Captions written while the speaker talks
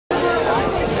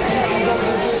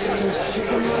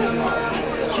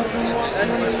I'm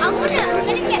gonna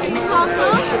get some parkour.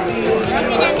 I'm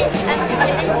gonna miss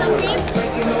something.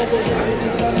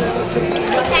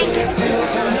 Thank you.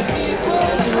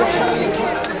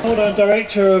 I'm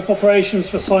Director of Operations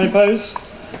for Signposts,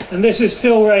 and this is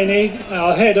Phil Rainey,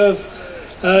 our Head of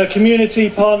Community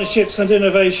Partnerships and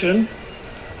Innovation,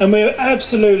 and we're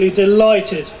absolutely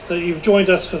delighted that you've joined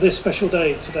us for this special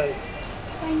day today.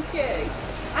 Thank you.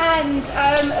 And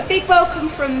a big welcome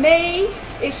from me.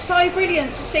 It's so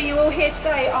brilliant to see you all here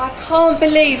today. I can't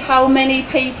believe how many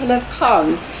people have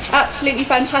come. Absolutely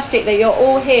fantastic that you're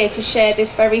all here to share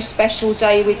this very special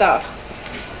day with us.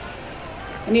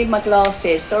 I need my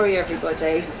glasses, sorry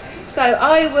everybody. So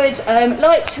I would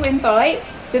like to invite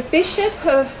the Bishop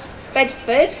of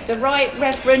Bedford, the Right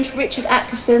Reverend Richard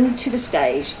Atkinson, to the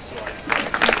stage.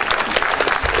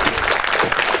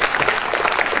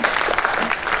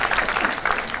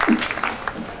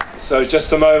 So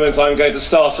just a moment, I'm going to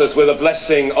start us with a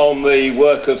blessing on the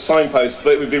work of Signposts,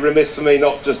 but it would be remiss of me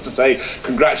not just to say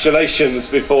congratulations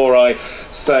before I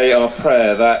say our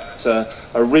prayer, that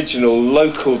original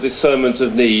local discernment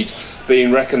of need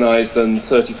being recognised in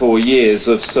 34 years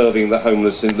of serving the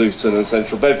homeless in Luton and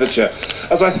central Bedfordshire.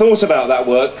 As I thought about that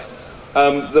work,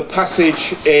 the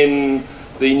passage in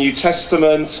the New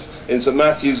Testament, in St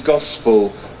Matthew's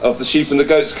Gospel, of the sheep and the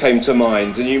goats came to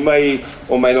mind, and you may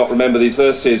or may not remember these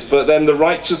verses. But then the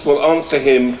righteous will answer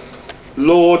him,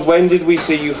 Lord, when did we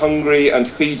see you hungry and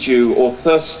feed you, or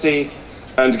thirsty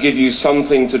and give you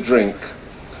something to drink?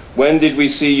 When did we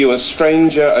see you a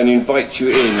stranger and invite you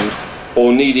in,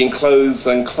 or needing clothes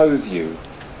and clothe you?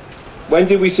 When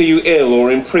did we see you ill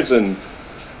or in prison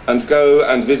and go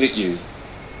and visit you?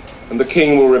 And the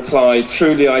king will reply,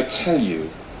 truly I tell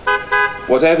you,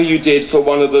 whatever you did for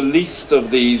one of the least of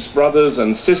these brothers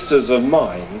and sisters of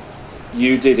mine,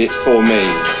 you did it for me.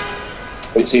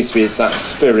 It seems to be it's that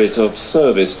spirit of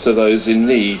service to those in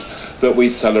need that we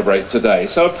celebrate today.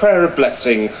 So a prayer of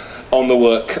blessing on the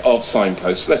work of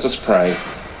Signposts. Let us pray.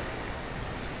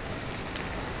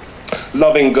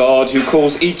 Loving God, who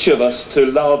calls each of us to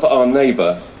love our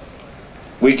neighbour,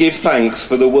 we give thanks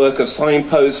for the work of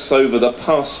Signposts over the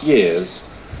past years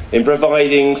in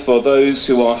providing for those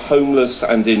who are homeless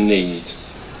and in need.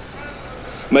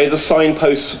 May the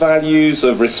Signposts' values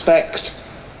of respect,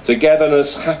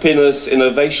 togetherness, happiness,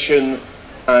 innovation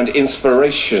and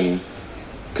inspiration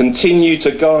continue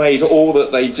to guide all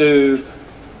that they do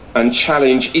and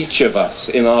challenge each of us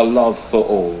in our love for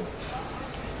all.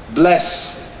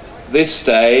 Bless this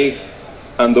day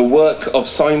and the work of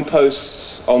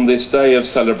Signposts on this day of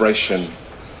celebration,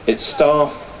 its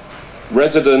staff,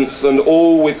 residents and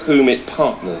all with whom it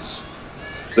partners,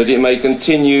 that it may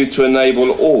continue to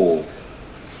enable all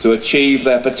to achieve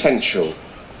their potential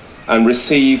and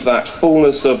receive that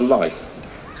fullness of life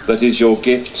that is your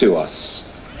gift to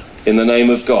us. In the name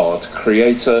of God,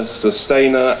 Creator,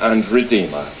 Sustainer and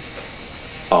Redeemer.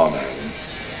 Amen.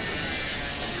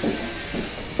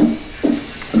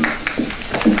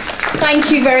 Thank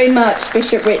you very much,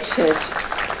 Bishop Richard.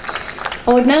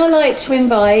 I would now like to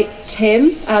invite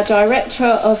Tim, our Director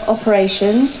of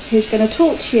Operations, who's going to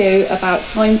talk to you about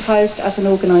Signpost as an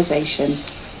organisation.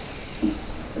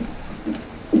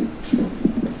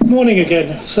 Morning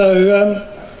again. So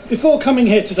before coming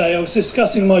here today, I was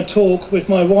discussing my talk with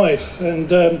my wife,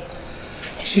 and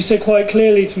she said quite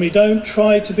clearly to me, don't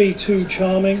try to be too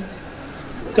charming,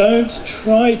 don't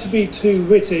try to be too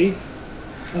witty,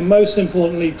 and most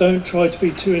importantly, don't try to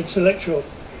be too intellectual.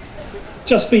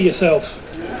 Just be yourself.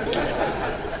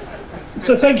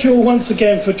 So thank you all once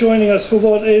again for joining us for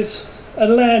what is a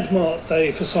landmark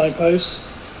day for Signposts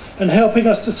and helping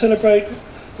us to celebrate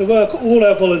the work all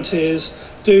our volunteers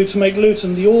do to make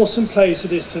Luton the awesome place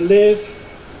it is to live,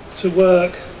 to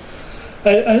work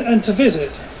and to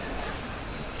visit.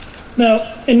 Now,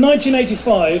 in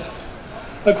 1985,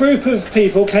 a group of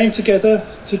people came together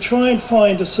to try and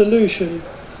find a solution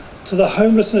to the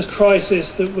homelessness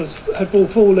crisis that had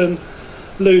befallen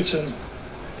Luton,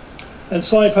 and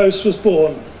Signposts was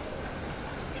born.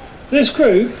 This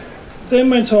group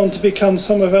then went on to become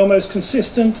some of our most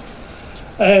consistent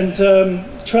and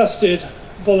trusted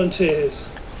volunteers,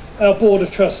 our board of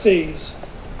trustees.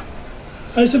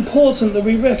 And it's important that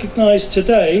we recognise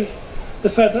today the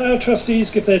fact that our trustees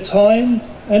give their time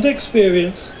and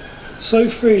experience so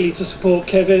freely to support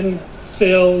Kevin,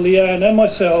 Phil, Leanne and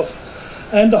myself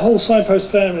and the whole Signpost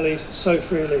family so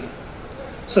freely.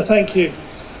 So thank you,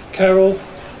 Carol,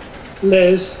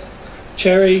 Les,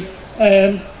 Cherry,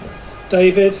 Anne,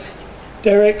 David,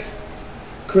 Derek,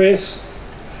 Chris,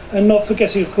 and not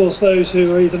forgetting, of course, those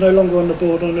who are either no longer on the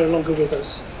board or no longer with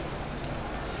us.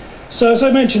 So as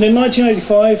I mentioned, in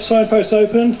 1985, Signposts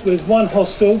opened with one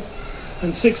hostel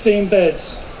and 16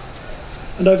 beds.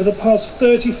 And over the past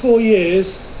 34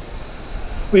 years,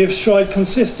 we have strived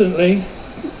consistently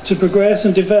to progress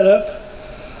and develop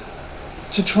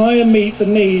to try and meet the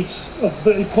needs of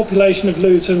the population of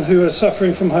Luton who are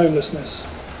suffering from homelessness.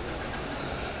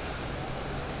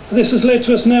 This has led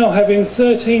to us now having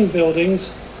 13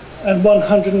 buildings and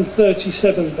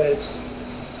 137 beds.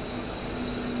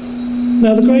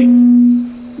 Now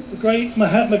the great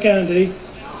Mahatma Gandhi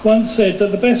once said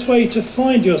that the best way to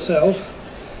find yourself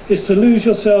is to lose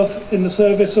yourself in the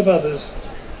service of others.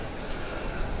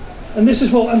 And this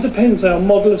is what underpins our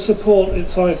model of support at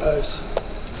Signposts.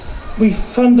 We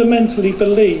fundamentally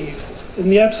believe in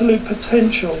the absolute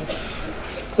potential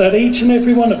that each and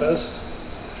every one of us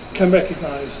can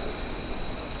recognise.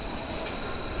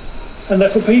 And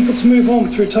that for people to move on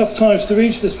through tough times to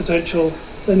reach this potential,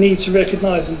 they need to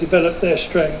recognise and develop their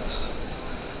strengths.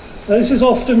 Now, this is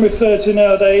often referred to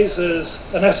nowadays as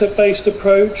an asset-based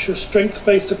approach, a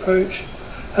strength-based approach.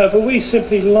 However, we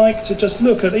simply like to just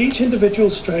look at each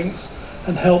individual's strengths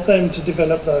and help them to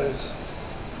develop those.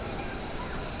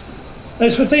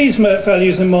 It's with these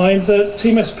values in mind that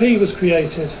Team SP was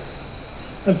created,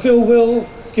 and Phil will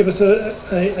give us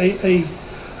a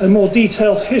more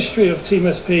detailed history of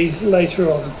Team SP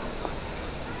later on.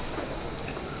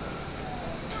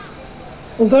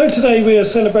 Although today we are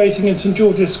celebrating in St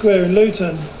George's Square in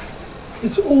Luton,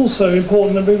 it's also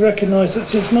important that we recognise that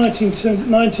since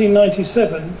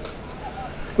 1997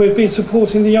 we've been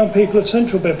supporting the young people of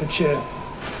Central Bedfordshire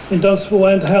in Dunstable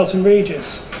and Houghton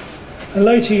Regis. And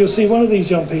later you'll see one of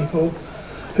these young people,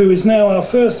 who is now our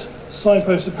first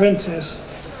Signpost apprentice,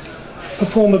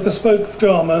 perform a bespoke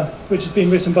drama which has been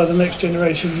written by the Next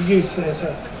Generation Youth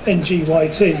Theatre,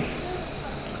 NGYT.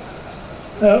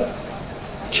 Now,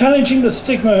 challenging the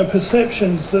stigma and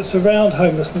perceptions that surround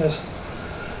homelessness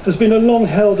has been a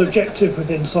long-held objective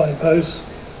within Signposts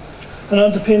and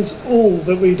underpins all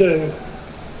that we do.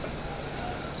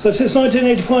 So since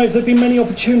 1985 there have been many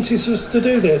opportunities for us to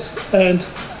do this, and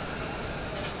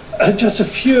just a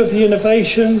few of the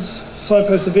innovations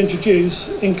Signposts have introduced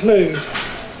include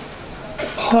a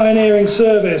pioneering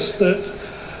service that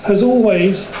has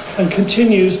always and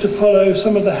continues to follow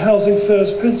some of the Housing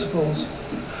First principles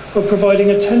of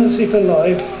providing a tenancy for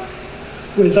life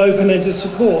with open-ended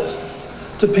support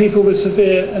to people with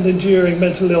severe and enduring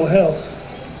mental ill health.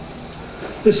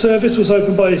 This service was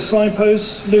opened by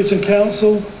Signposts, Luton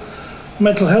Council,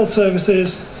 Mental Health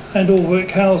Services and All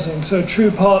Work Housing, so a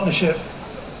true partnership,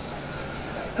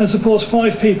 and supports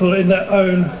 5 people in their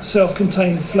own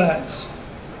self-contained flats.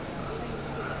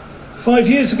 5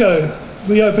 years ago,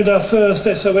 we opened our first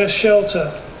SOS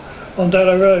shelter on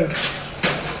Dallow Road.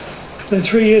 Then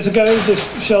 3 years ago, this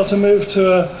shelter moved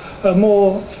to a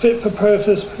more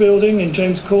fit-for-purpose building in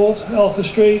James Court, Arthur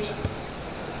Street.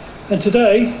 And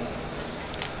today,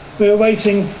 we are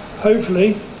waiting,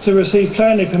 hopefully, to receive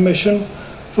planning permission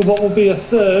for what will be a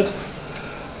third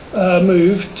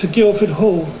move to Guildford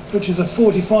Hall, which is a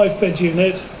 45-bed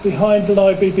unit behind the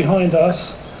library behind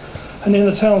us and in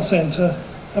the town centre,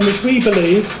 and which we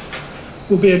believe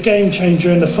will be a game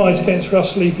changer in the fight against rough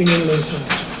sleeping in Luton.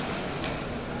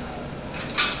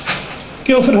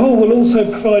 Guildford Hall will also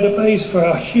provide a base for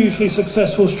our hugely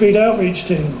successful street outreach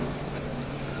team.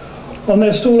 On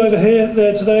their stall over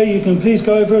there today, you can please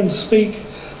go over and speak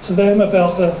to them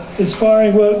about the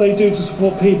inspiring work they do to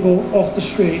support people off the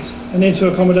street and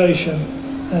into accommodation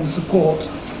and support.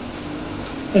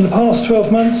 In the past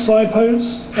 12 months,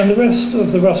 Signposts and the rest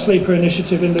of the Rough Sleeper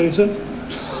initiative in Luton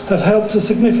have helped to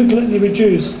significantly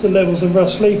reduce the levels of rough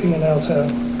sleeping in our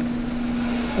town.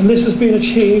 And this has been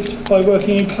achieved by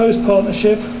working in close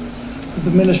partnership with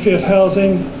the Ministry of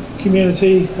Housing,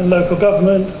 Community and Local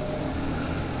Government,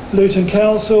 Luton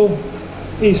Council,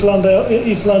 East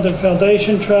London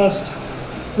Foundation Trust,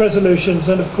 Resolutions,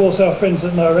 and of course our friends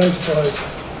at Noah Enterprise.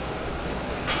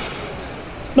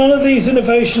 None of these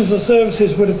innovations and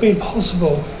services would have been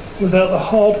possible without the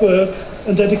hard work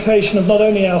and dedication of not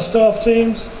only our staff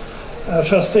teams, our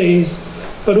trustees,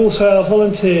 but also our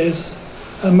volunteers,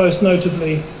 and most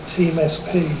notably Team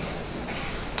SP.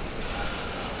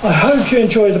 I hope you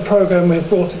enjoy the programme we've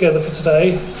brought together for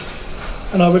today,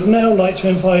 and I would now like to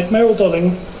invite Meryl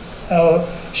Dolling, our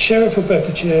Sheriff of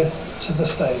Bedfordshire, to the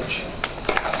stage.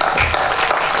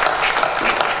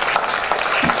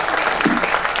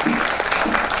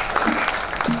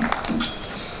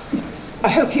 I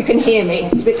hope you can hear me,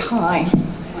 it's a bit high.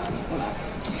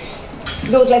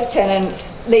 Lord Lieutenant,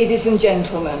 ladies and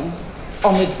gentlemen,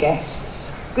 honoured guests,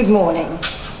 good morning.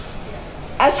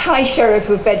 As High Sheriff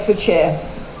of Bedfordshire,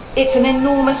 it's an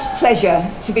enormous pleasure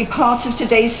to be part of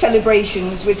today's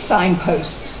celebrations with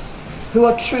Signposts. who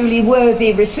are truly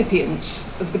worthy recipients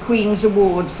of the Queen's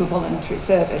Award for Voluntary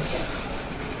Service.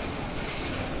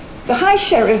 The High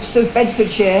Sheriffs of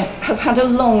Bedfordshire have had a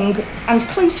long and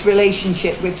close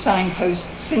relationship with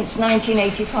Signposts since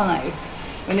 1985,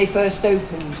 when they first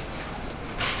opened.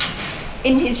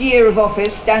 In his year of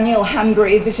office, Daniel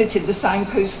Hanbury visited the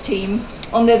Signpost team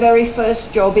on their very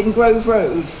first job in Grove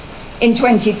Road in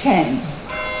 2010.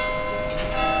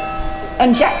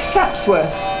 And Jack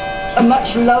Sapsworth, a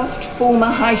much-loved former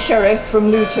High Sheriff from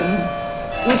Luton,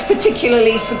 was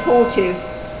particularly supportive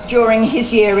during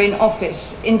his year in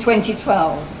office in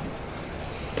 2012.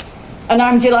 And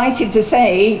I'm delighted to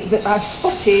say that I've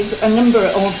spotted a number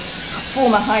of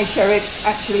former High Sheriffs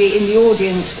actually in the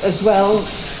audience as well.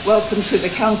 Welcome to the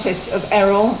Countess of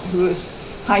Errol, who was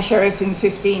High Sheriff in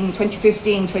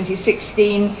 2015,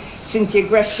 2016, Cynthia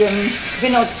Gresham,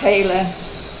 Vinod Taylor,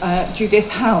 Judith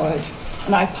Howard.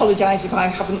 And I apologise if I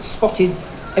haven't spotted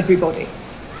everybody.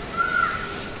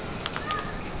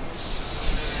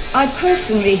 I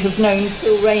personally have known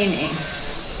Phil Rainey,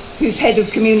 who's head of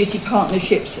community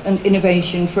partnerships and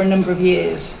innovation for a number of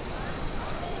years.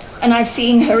 And I've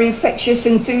seen her infectious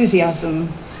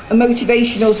enthusiasm and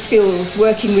motivational skills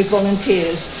working with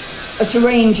volunteers at a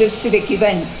range of civic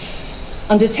events,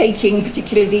 undertaking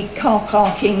particularly car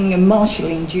parking and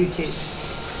marshalling duties.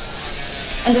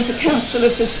 And as a councillor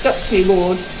for Stutsley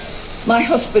Ward, my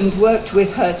husband worked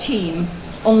with her team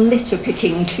on litter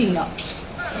picking clean-ups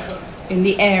in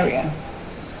the area.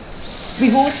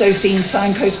 We've also seen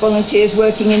Signpost volunteers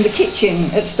working in the kitchen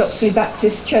at Stotsley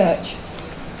Baptist Church,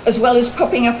 as well as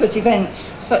popping up at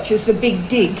events such as the Big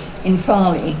Dig in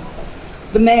Farley,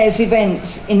 the Mayor's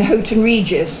events in Houghton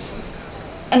Regis,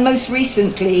 and most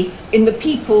recently in the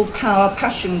People Power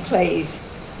Passion Plays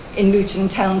in Luton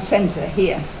Town Centre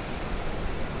here.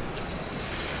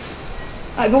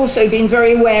 I've also been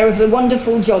very aware of the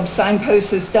wonderful job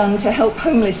Signpost has done to help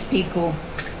homeless people,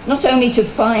 not only to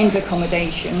find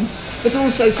accommodation, but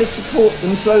also to support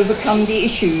them to overcome the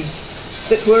issues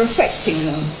that were affecting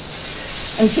them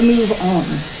and to move on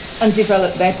and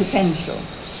develop their potential.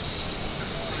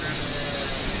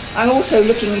 I'm also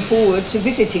looking forward to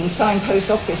visiting Signpost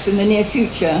office in the near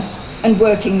future and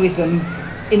working with them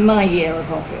in my year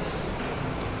of office.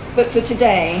 But for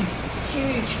today,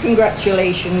 huge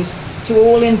congratulations to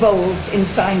all involved in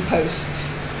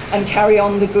Signposts, and carry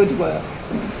on the good work.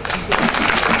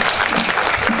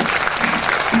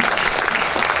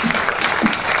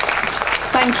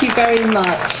 Thank you very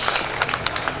much.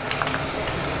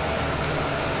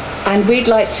 And we'd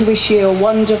like to wish you a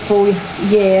wonderful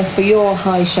year for your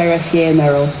High Sheriff year,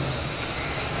 Meryl.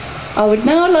 I would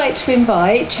now like to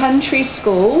invite Chantry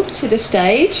School to the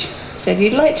stage. So if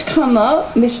you'd like to come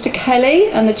up, Mr. Kelly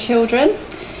and the children.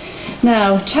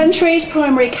 Now, Chantry's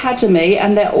Primary Academy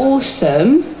and their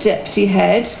awesome Deputy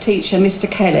Head Teacher, Mr.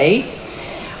 Kelly,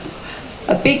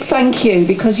 a big thank you,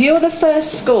 because you're the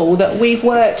first school that we've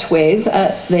worked with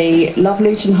at the Love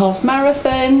Luton Half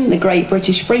Marathon, the Great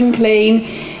British Spring Clean.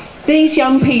 These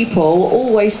young people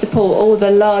always support all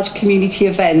the large community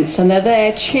events, and they're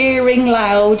there cheering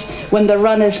loud when the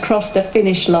runners cross the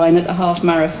finish line at the half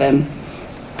marathon.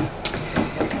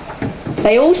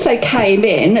 They also came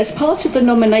in as part of the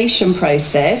nomination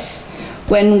process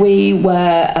when we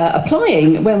were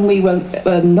applying, when we were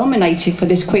nominated for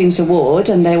this Queen's Award,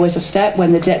 and there was a step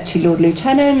when the Deputy Lord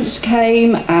Lieutenants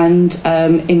came and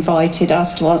invited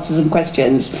us to answer some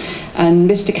questions, and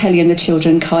Mr. Kelly and the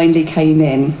children kindly came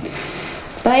in.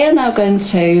 They are now going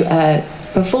to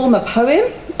perform a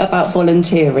poem about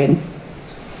volunteering.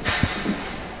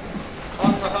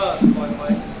 Unrehearsed, by the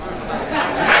way.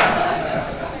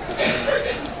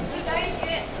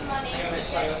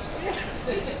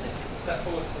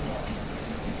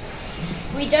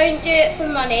 We don't do it for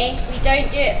money, we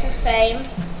don't do it for fame.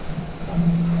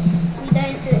 We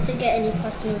don't do it to get any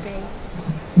personal gain.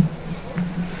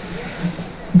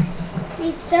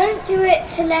 We don't do it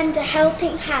to lend a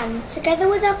helping hand. Together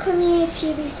with our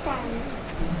community we stand.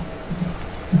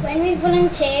 When we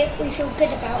volunteer, we feel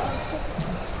good about it.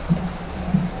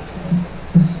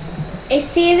 A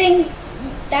feeling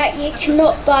that you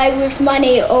cannot buy with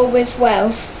money or with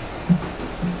wealth.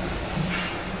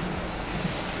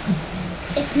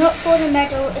 It's not for the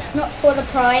medal, it's not for the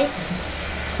pride.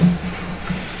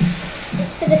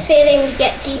 It's for the feeling we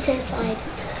get deep inside.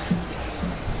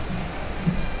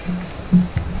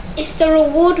 It's the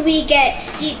reward we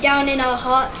get deep down in our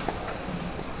heart.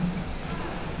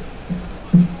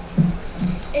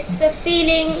 It's the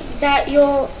feeling that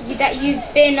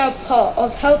you've been a part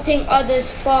of helping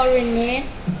others far and near.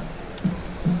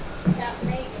 That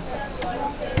makes us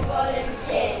want to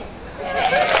volunteer.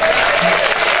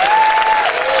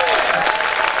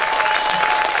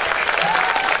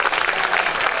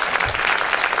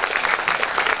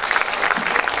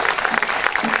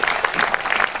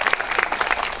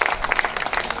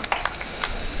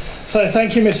 So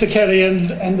thank you, Mr. Kelly,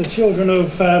 and the children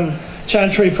of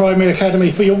Chantry Primary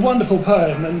Academy for your wonderful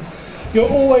poem. And you're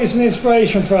always an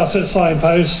inspiration for us at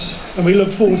Signposts, and we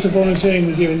look forward to volunteering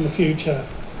with you in the future.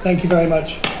 Thank you very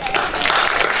much.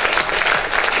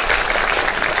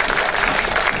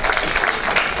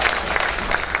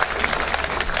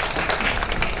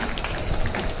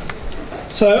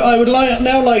 So I would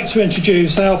now like to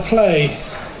introduce our play,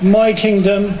 My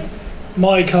Kingdom,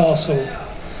 My Castle.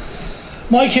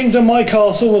 My Kingdom, My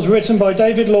Castle was written by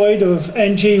David Lloyd of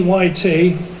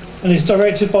NGYT and is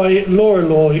directed by Laura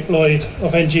Lloyd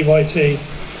of NGYT.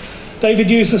 David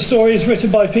used the stories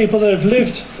written by people that have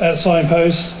lived at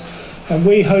Signposts, and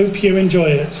we hope you enjoy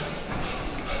it.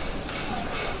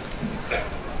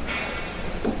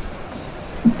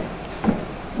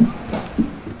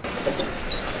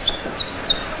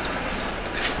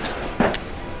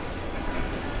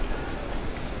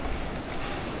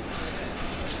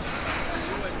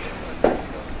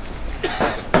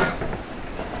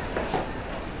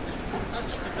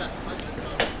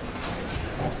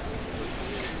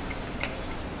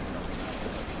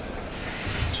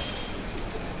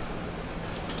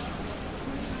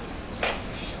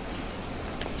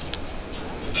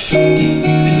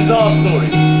 This is our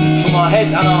story, from our head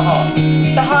and our heart.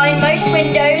 Behind most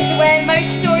windows are where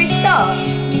most stories start.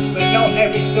 But not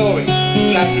every story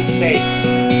has its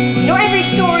seeds. Not every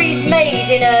story's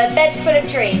made in a bed full of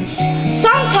dreams.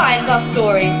 Sometimes our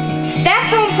stories, they're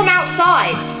filmed from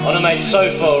outside. On a mate's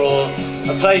sofa or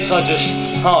a place I just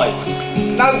hide.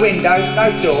 No windows,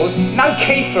 no doors, no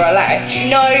key for a latch.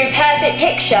 No perfect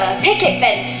picture, picket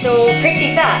fence or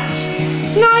pretty thatch.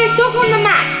 No dog on the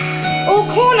mat or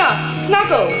corner to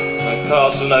snuggle. No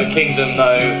castle, no kingdom,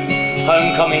 no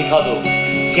homecoming cuddle.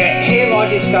 Yet here I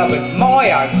discovered my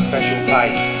own special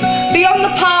place. Beyond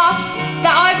the past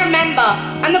that I remember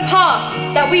and the past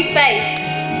that we face.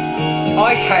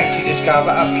 I came to discover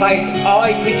a place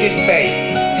I could just be.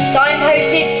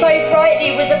 Signposted so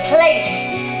brightly was a place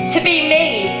to be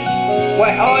me.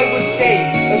 Where I was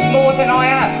seen as more than I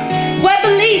am. Where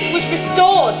belief was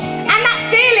restored and that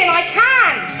feeling I can.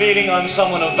 Feeling I'm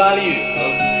someone of value,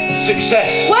 of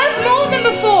success. Worth more than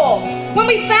before, when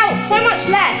we felt so much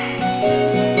less.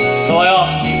 So I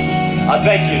ask you, I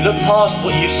beg you, look past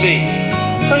what you see.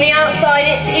 From the outside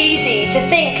it's easy to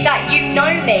think that you know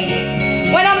me.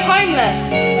 When I'm homeless,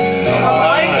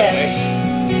 I'm homeless.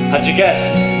 Had you guessed?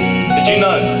 Did you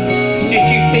know? Did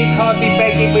you think I'd be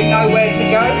begging with nowhere to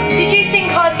go? Did you think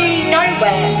I'd be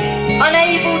nowhere,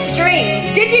 unable to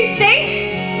dream? Did you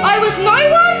think I was no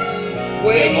one?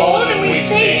 We're more than we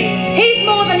seem. He's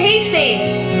more than he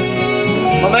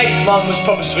seems. My mate's mum was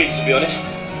proper sweet, to be honest.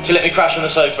 She let me crash on the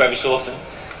sofa every so often.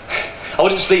 I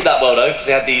wouldn't sleep that well though, because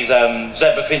they had these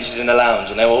zebra finches in the lounge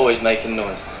and they were always making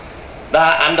noise.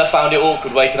 That, and I found it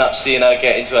awkward waking up seeing her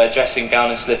get into her dressing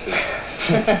gown and slippers.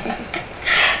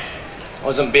 I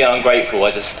wasn't being ungrateful,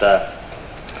 I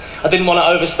didn't want to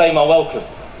overstay my welcome.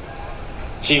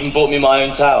 She even bought me my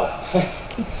own towel.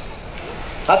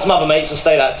 I had some other mates to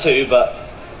stay at too, but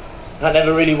that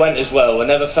never really went as well. I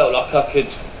never felt like I could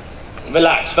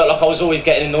relax, felt like I was always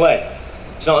getting in the way.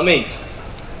 Do you know what I mean?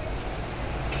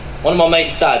 One of my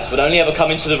mates' dads would only ever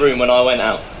come into the room when I went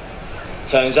out.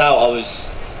 Turns out I was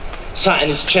sat in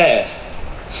his chair.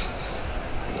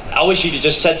 I wish he'd have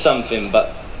just said something,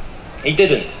 but he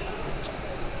didn't.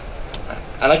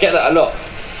 And I get that a lot.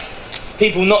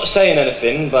 People not saying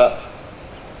anything, but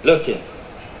looking.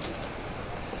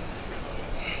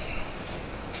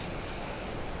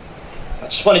 I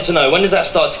just wanted to know, when does that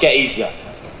start to get easier?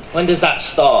 When does that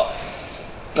start?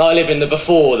 I live in the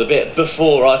before, the bit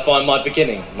before I find my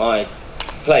beginning, my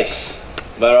place,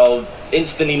 where I'll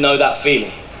instantly know that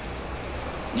feeling.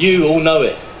 You all know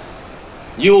it.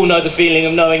 You all know the feeling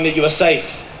of knowing that you are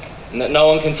safe, and that no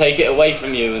one can take it away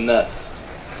from you, and that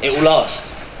it will last.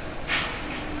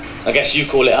 I guess you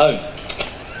call it home.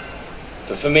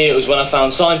 But for me, it was when I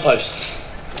found Signposts.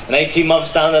 And 18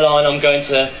 months down the line, I'm going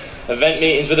to event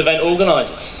meetings with event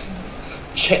organisers.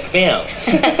 Check me out.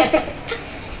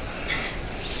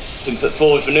 Been put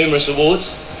forward for numerous awards.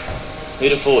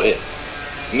 Who'd have thought it?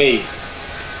 Me.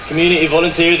 Community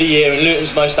Volunteer of the Year and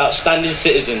Luton's Most Outstanding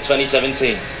Citizen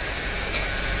 2017.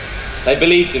 They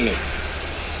believed in me.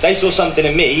 They saw something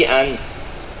in me and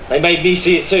they made me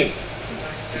see it too.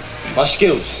 My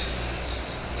skills.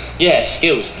 Yeah,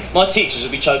 skills. My teachers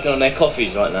would be choking on their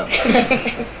coffees right now.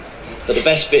 But the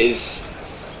best bit is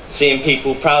seeing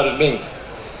people proud of me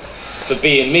for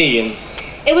being me. And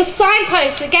it was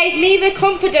Signposts that gave me the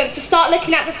confidence to start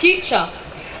looking at the future.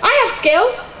 I have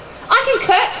skills. I can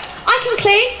cook, I can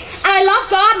clean, and I love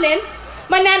gardening.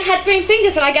 My nan had green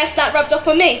fingers and I guess that rubbed off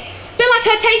on me. bit like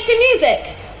her taste in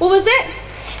music. What was it?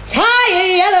 Tie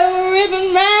a yellow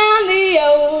ribbon round the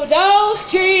old oak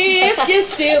tree if you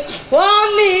still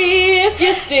want me, if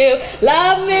you still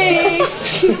love me.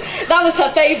 That was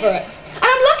her favourite. And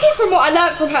I'm lucky from what I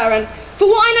learnt from her and for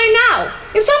what I know now.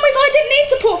 In some ways I didn't need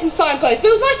support from Signposts, but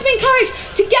it was nice to be encouraged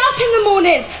to get up in the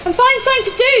mornings and find something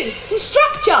to do, some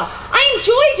structure. I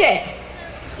enjoyed it.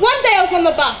 One day I was on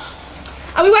the bus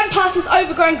and we went past this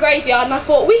overgrown graveyard and I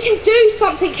thought, we can do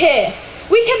something here.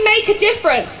 We can make a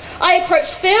difference. I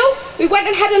approached Phil, we went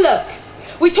and had a look.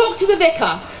 We talked to the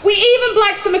vicar. We even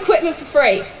blagged some equipment for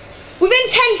free. Within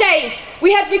 10 days,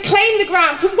 we had reclaimed the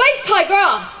ground from waist-high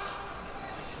grass.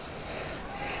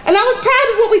 And I was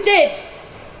proud of what we did,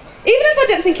 even if I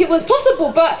didn't think it was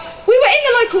possible, but we were in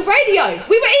the local radio.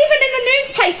 We were even in the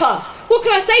newspaper. What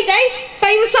can I say, Dave?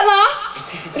 Famous at last?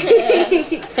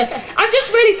 I'm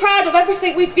just really proud of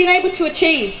everything we've been able to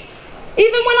achieve.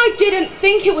 Even when I didn't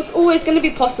think it was always going to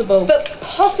be possible. But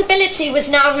possibility was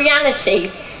now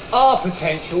reality. Our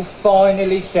potential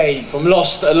finally seen. From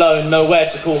lost, alone, nowhere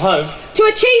to call home. To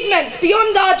achievements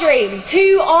beyond our dreams.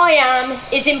 Who I am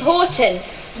is important.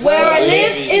 Where I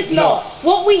live is not.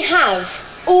 What we have,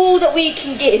 all that we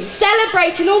can give.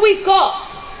 Celebrating all we've got.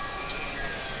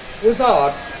 It was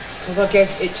hard, because I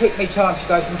guess it took me time to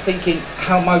go from thinking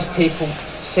how most people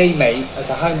see me as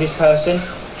a homeless person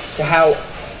to how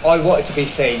I wanted to be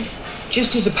seen,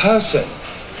 just as a person.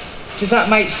 Does that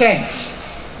make sense?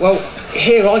 Well,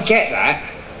 here I get that.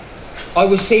 I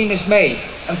was seen as me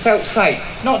and felt safe,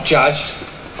 not judged.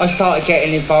 I started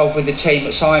getting involved with the team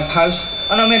at Signposts,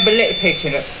 and I remember litter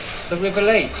picking at the River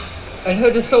Lee. And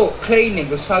who'd have thought cleaning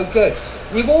was so good?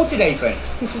 Rewarding even.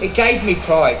 It gave me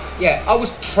pride. Yeah, I was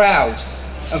proud.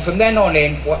 And from then on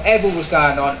in, whatever was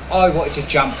going on, I wanted to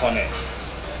jump on it.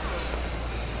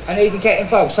 And even get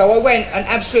involved. So I went and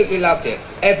absolutely loved it.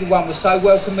 Everyone was so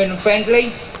welcoming and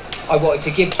friendly. I wanted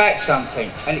to give back something,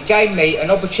 and it gave me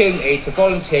an opportunity to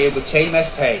volunteer with Team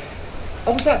SP. I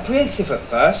was apprehensive at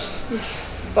first,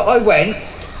 but I went.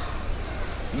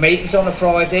 Meetings on a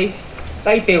Friday,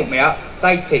 they built me up,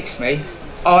 they fixed me,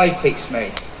 I fixed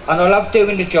me. And I loved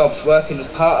doing the jobs, working as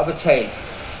part of a team.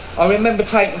 I remember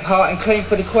taking part in Clean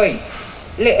for the Queen.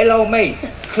 Little old me,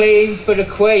 clean for the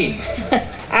Queen.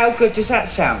 How good does that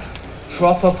sound?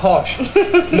 Proper posh.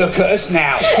 Look at us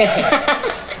now.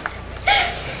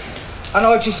 And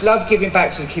I just love giving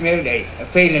back to the community and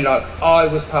feeling like I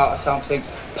was part of something,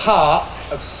 part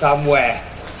of somewhere.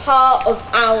 Part of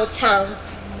our town.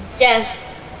 Yeah,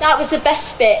 that was the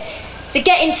best bit. The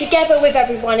getting together with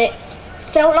everyone, it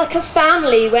felt like a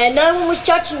family where no one was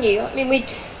judging you. I mean, we'd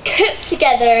cook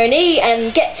together and eat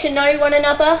and get to know one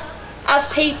another as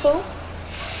people.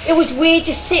 It was weird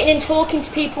just sitting and talking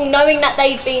to people knowing that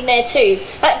they'd been there too.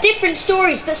 Like different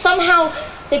stories, but somehow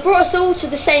they brought us all to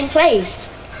the same place.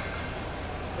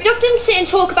 We'd often sit and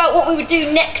talk about what we would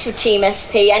do next with Team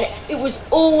SP, and it was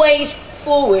always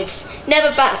forwards,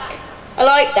 never back. I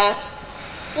like that.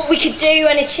 What we could do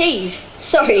and achieve.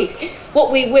 Sorry,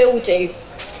 what we will do.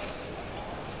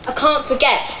 I can't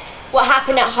forget what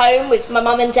happened at home with my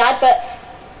mum and dad, but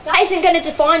that isn't going to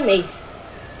define me.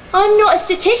 I'm not a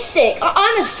statistic,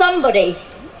 I'm a somebody.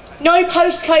 No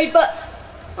postcode, but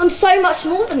I'm so much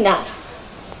more than that.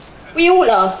 We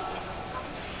all are.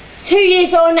 2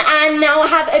 years on and now I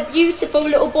have a beautiful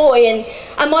little boy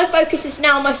and my focus is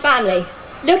now on my family,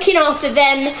 looking after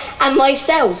them and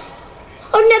myself.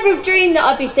 I'd never have dreamed that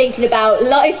I'd be thinking about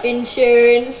life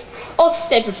insurance,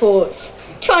 Ofsted reports,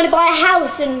 trying to buy a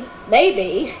house and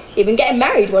maybe even getting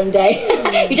married one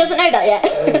day. He doesn't know that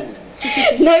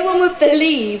yet. No one would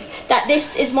believe that this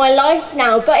is my life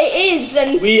now, but it is.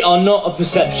 And we are not a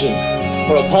perception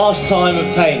or a pastime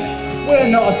of pain. We're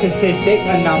not a statistic,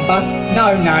 a number,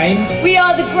 no name. We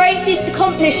are the greatest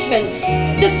accomplishments,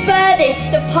 the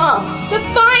furthest of paths, the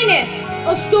finest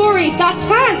of stories that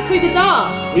turn through the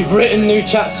dark. We've written new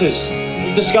chapters.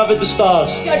 We've discovered the stars.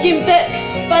 Judging books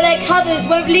by their covers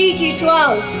won't lead you to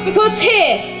ours. Because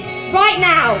here, right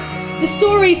now, the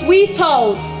stories we've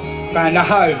told. Found a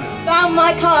home. Found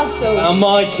my castle. Found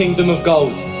my kingdom of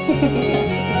gold.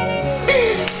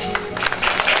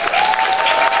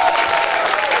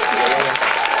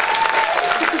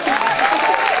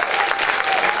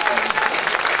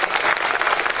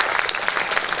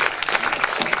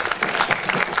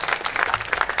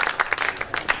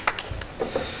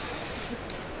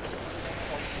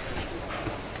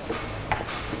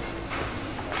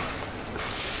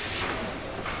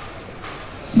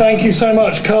 Thank you so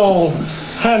much, Carl,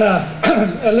 Hannah,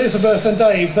 Elizabeth and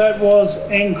Dave. That was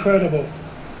incredible.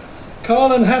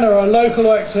 Carl and Hannah are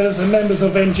local actors and members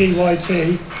of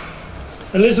NGYT.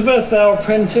 Elizabeth, our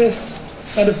apprentice,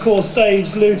 and of course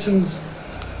Dave's Luton's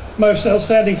Most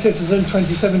Outstanding Citizen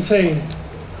 2017.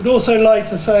 I'd also like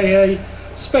to say a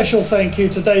special thank you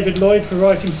to David Lloyd for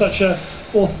writing such an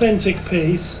authentic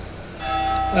piece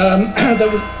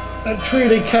that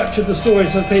truly captured the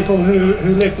stories of people who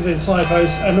live within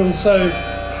Signposts, and also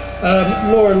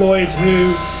Laura Lloyd,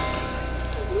 who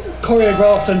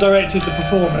choreographed and directed the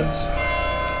performance,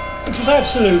 which was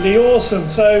absolutely awesome.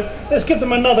 So let's give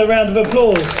them another round of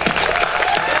applause.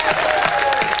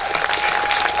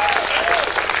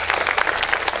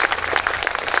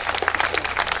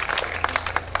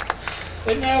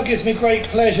 It now gives me great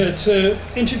pleasure to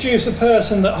introduce a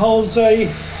person that holds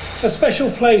a special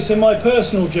place in my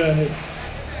personal journey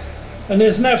and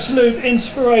is an absolute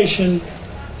inspiration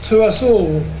to us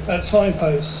all at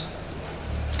Signposts.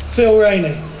 Phil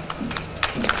Rainey.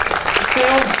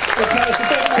 Phil will tell us a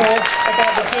bit more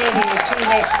about the journey of Team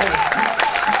SP.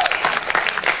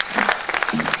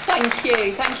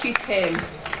 Thank you Tim.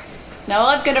 Now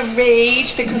I'm going to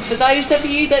read, because for those of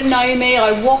you that know me,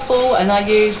 I waffle and I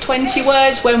use 20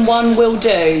 words when one will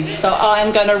do, so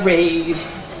I'm going to read.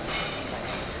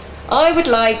 I would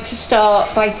like to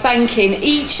start by thanking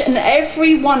each and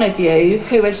every one of you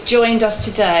who has joined us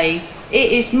today.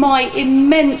 It is my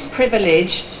immense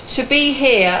privilege to be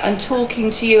here and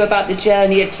talking to you about the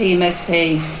journey of Team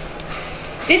SP.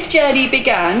 This journey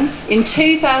began in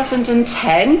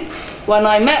 2010 when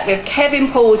I met with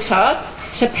Kevin Porter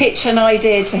to pitch an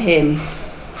idea to him.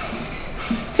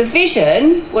 The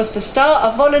vision was to start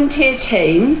a volunteer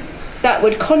team that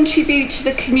would contribute to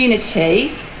the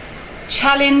community,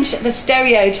 challenge the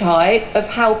stereotype of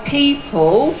how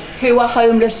people who are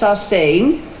homeless are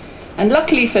seen, and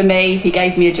luckily for me, he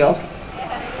gave me a job.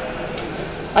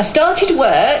 I started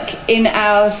work in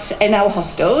our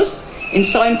hostels in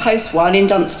Signpost 1 in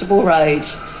Dunstable Road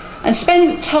and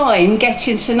spent time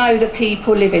getting to know the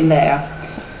people living there.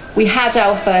 We had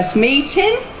our first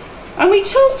meeting and we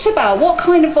talked about what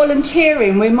kind of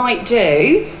volunteering we might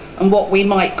do and what we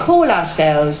might call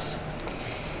ourselves.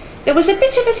 There was a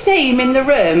bit of a theme in the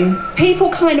room. People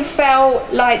kind of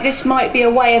felt like this might be a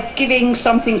way of giving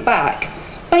something back,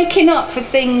 making up for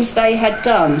things they had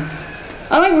done.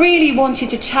 And I really wanted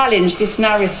to challenge this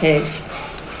narrative.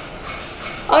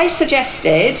 I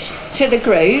suggested to the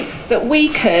group that we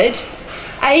could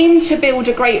aim to build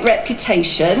a great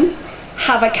reputation,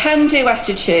 have a can-do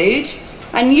attitude,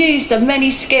 and use the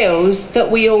many skills that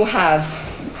we all have.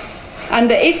 And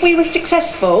that if we were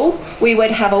successful, we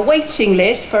would have a waiting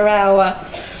list for our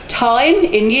time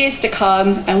in years to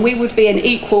come, and we would be an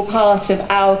equal part of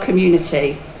our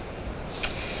community.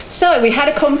 So we had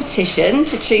a competition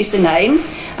to choose the name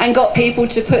and got people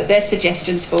to put their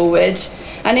suggestions forward.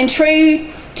 And in true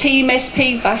Team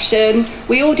SP fashion,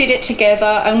 we all did it together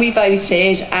and we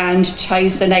voted and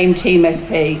chose the name Team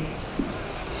SP.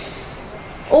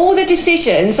 All the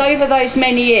decisions over those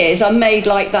many years are made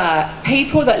like that.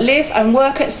 People that live and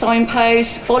work at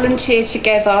Signposts volunteer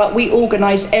together. We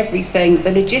organise everything,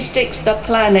 the logistics, the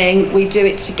planning, we do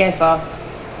it together.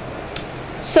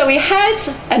 So we had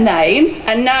a name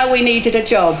and now we needed a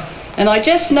job. And I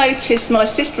just noticed my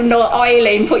sister-in-law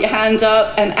Eileen, put your hands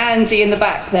up, and Andy in the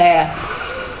back there.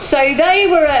 So they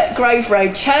were at Grove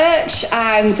Road Church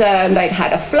and they'd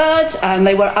had a flood and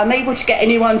they were unable to get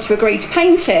anyone to agree to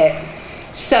paint it.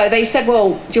 So they said,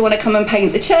 well, do you want to come and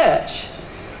paint the church?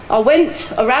 I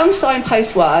went around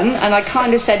Signpost 1 and I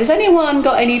kind of said, has anyone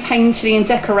got any painting and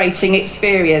decorating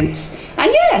experience?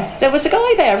 And yeah, there was a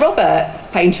guy there, Robert,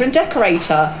 painter and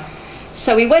decorator.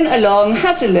 So we went along,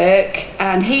 had a look,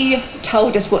 and he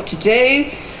told us what to do.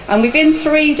 And within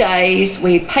 3 days,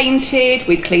 we'd painted,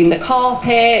 we'd cleaned the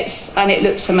carpets, and it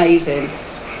looked amazing.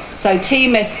 So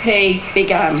Team SP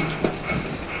began.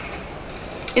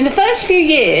 In the first few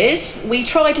years, we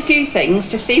tried a few things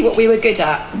to see what we were good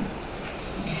at.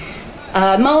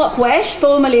 Mark West,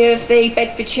 formerly of the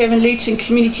Bedfordshire and Luton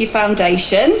Community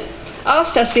Foundation,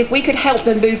 asked us if we could help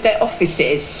them move their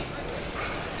offices.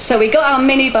 So we got our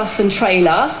minibus and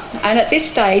trailer, and at this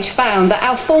stage found that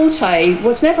our forte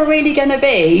was never really going to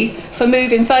be for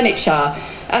moving furniture.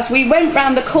 As we went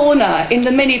round the corner in the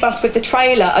minibus with the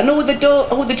trailer, and all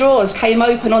the drawers came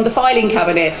open on the filing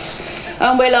cabinets.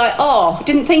 And we're like, oh,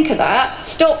 didn't think of that.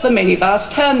 Stopped the minibus,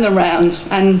 turned them round,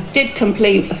 and did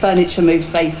complete the furniture move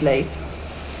safely.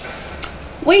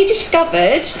 We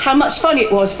discovered how much fun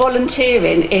it was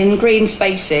volunteering in green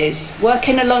spaces,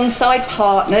 working alongside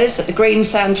partners at the Green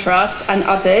Sand Trust and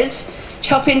others,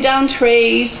 chopping down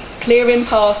trees, clearing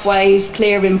pathways,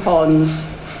 clearing ponds.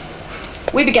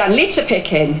 We began litter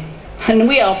picking, and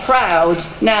we are proud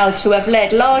now to have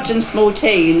led large and small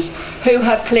teams who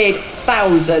have cleared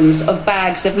thousands of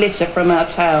bags of litter from our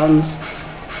towns.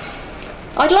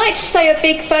 I'd like to say a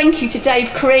big thank you to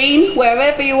Dave Crean,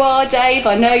 wherever you are, Dave,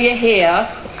 I know you're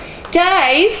here.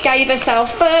 Dave gave us our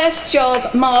first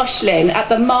job marshalling at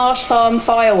the Marsh Farm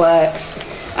Fireworks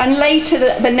and later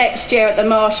the next year at the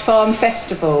Marsh Farm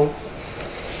Festival.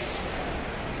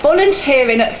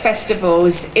 Volunteering at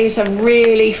festivals is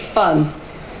really fun,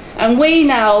 and we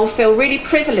now feel really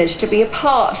privileged to be a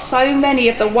part of so many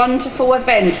of the wonderful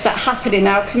events that happen in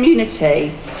our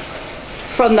community.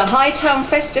 From the Hightown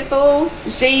Festival,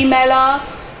 Z-Mela,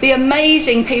 the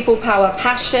amazing People Power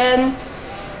Passion,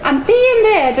 and being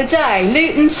there the day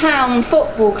Luton Town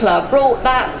Football Club brought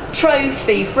that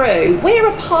trophy through. We're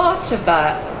a part of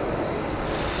that.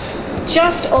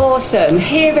 Just awesome,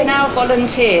 hearing our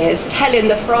volunteers telling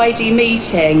the Friday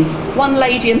meeting. One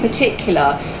lady in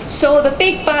particular saw the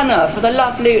big banner for the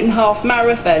Love Luton Half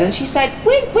Marathon and she said,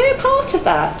 we're a part of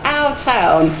that, our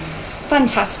town.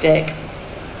 Fantastic.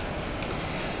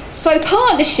 So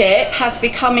partnership has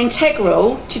become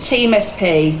integral to Team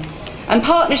SP, and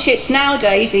partnerships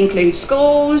nowadays include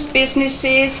schools,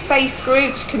 businesses, faith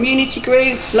groups, community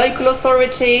groups, local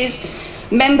authorities,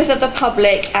 members of the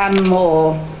public and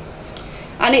more.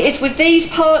 And it is with these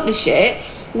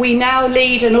partnerships we now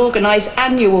lead and organise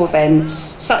annual events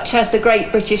such as the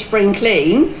Great British Spring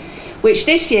Clean, which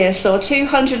this year saw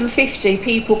 250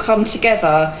 people come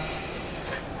together.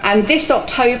 And this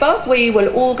October we will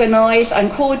organise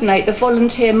and coordinate the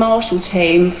volunteer marshal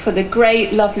team for the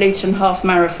Great Love Luton Half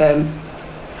Marathon.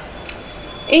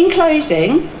 In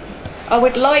closing, I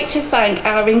would like to thank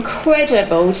our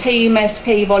incredible Team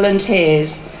SP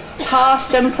volunteers,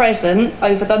 past and present,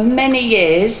 over the many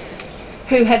years,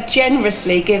 who have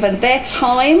generously given their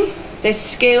time, their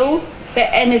skill, their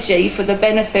energy for the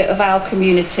benefit of our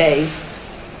community.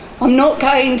 I'm not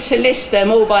going to list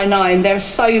them all by name, there are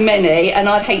so many and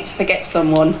I'd hate to forget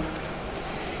someone.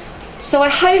 So I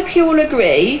hope you all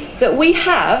agree that we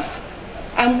have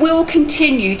and will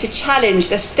continue to challenge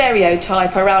the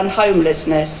stereotype around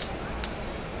homelessness.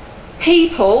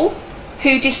 People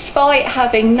who, despite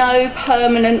having no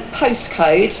permanent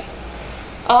postcode,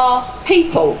 are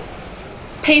people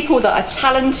that are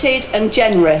talented and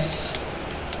generous.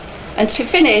 And to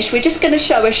finish, we're just going to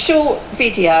show a short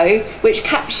video which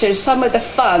captures some of the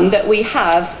fun that we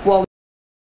have while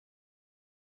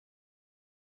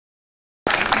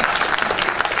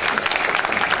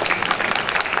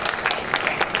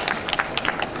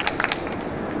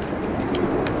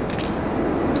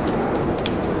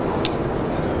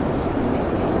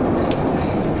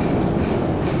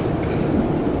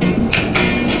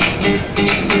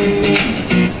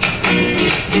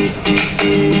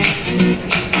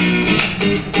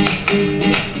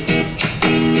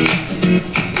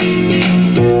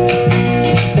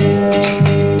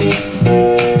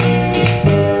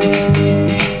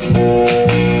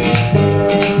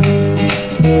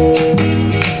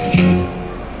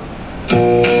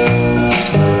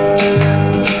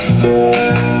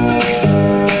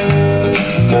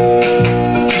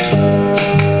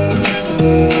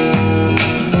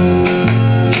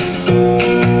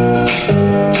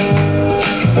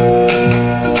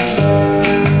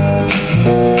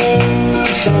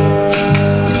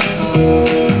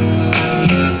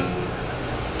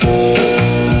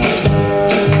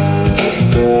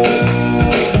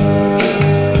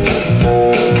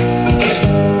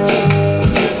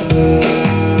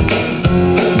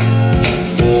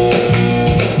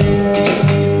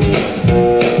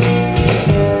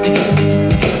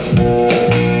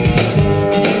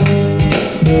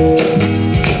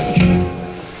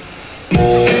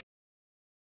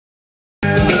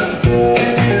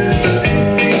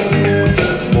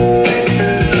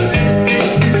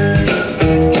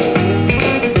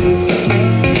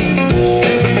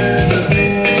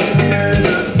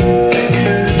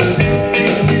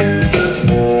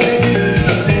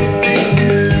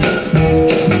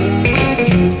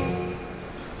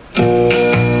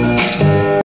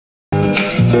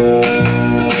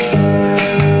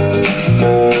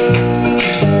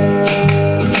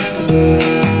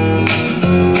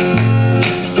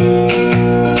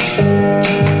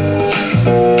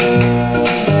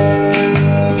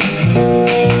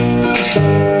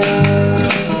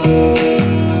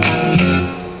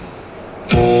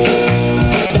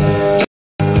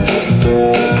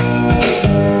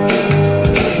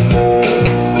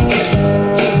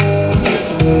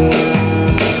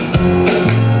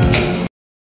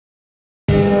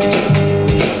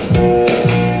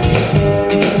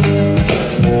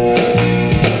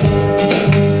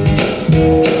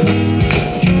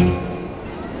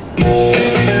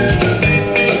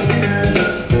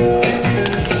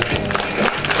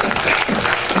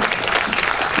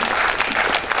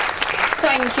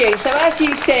So as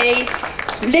you see,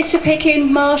 litter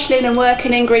picking, marshalling and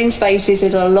working in green spaces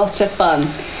is a lot of fun.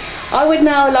 I would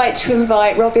now like to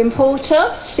invite Robin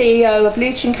Porter, CEO of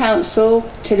Luton Council,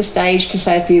 to the stage to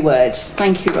say a few words.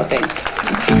 Thank you, Robin.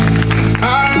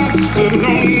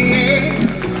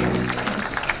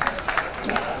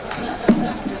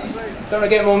 Don't I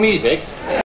get more music?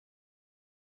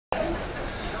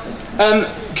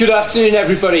 Good afternoon,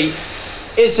 everybody.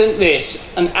 Isn't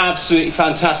this an absolutely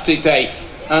fantastic day?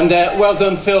 And well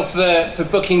done, Phil, for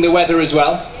booking the weather as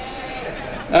well.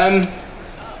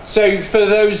 So for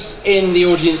those in the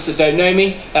audience that don't know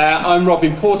me, I'm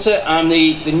Robin Porter. I'm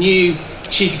the new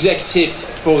Chief Executive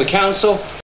for the Council.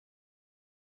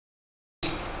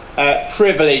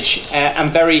 Privilege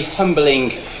and very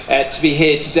humbling to be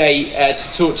here today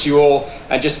to talk to you all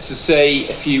and just to say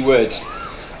a few words.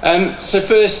 So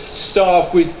first, to start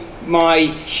off with my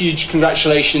huge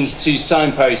congratulations to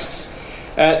Signposts.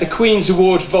 The Queen's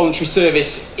Award for Voluntary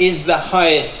Service is the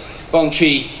highest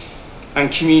voluntary and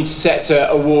community sector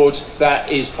award that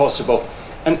is possible.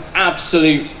 An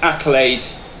absolute accolade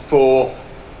for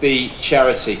the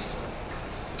charity.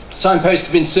 Signposts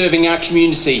have been serving our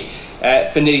community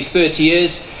for nearly 30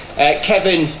 years.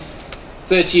 Kevin,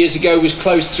 30 years ago, was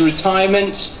close to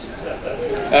retirement,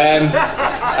 and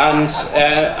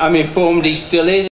I'm informed he still is.